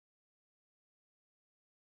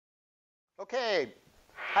Okay,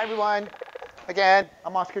 hi everyone. Again,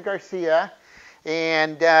 I'm Oscar Garcia,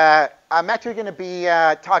 and I'm actually going to be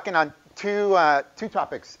talking on two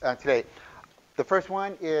topics today. The first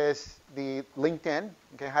one is the LinkedIn,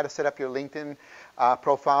 okay, how to set up your LinkedIn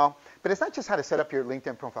profile. But it's not just how to set up your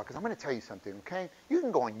LinkedIn profile, because I'm going to tell you something, okay? You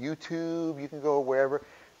can go on YouTube, you can go wherever.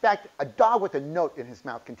 In fact, a dog with a note in his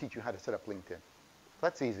mouth can teach you how to set up LinkedIn.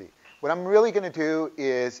 That's easy. What I'm really going to do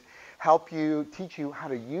is teach you how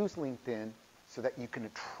to use LinkedIn so that you can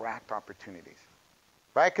attract opportunities,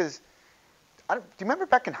 right? Because do you remember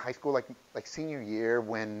back in high school, like senior year,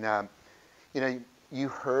 when you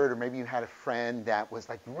heard, or maybe you had a friend that was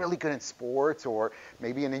like really good in sports, or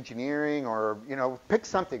maybe in engineering, or pick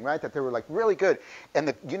something, right? That they were like really good, and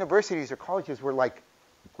the universities or colleges were like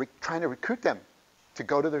trying to recruit them to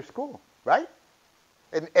go to their school, right?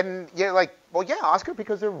 And you're like, well, yeah, Oscar,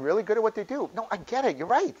 because they're really good at what they do. No, I get it. You're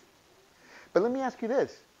right. But let me ask you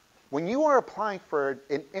this. When you are applying for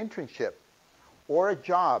an internship or a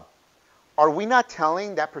job, are we not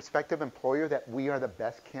telling that prospective employer that we are the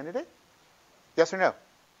best candidate? Yes or no? Of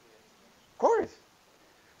course.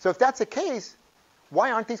 So if that's the case,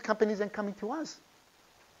 why aren't these companies then coming to us?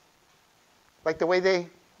 Like the way they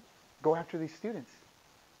go after these students.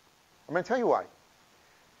 I'm going to tell you why.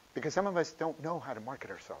 Because some of us don't know how to market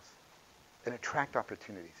ourselves and attract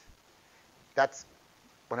opportunities. That's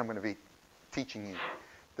what I'm going to be teaching you.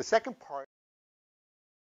 The second part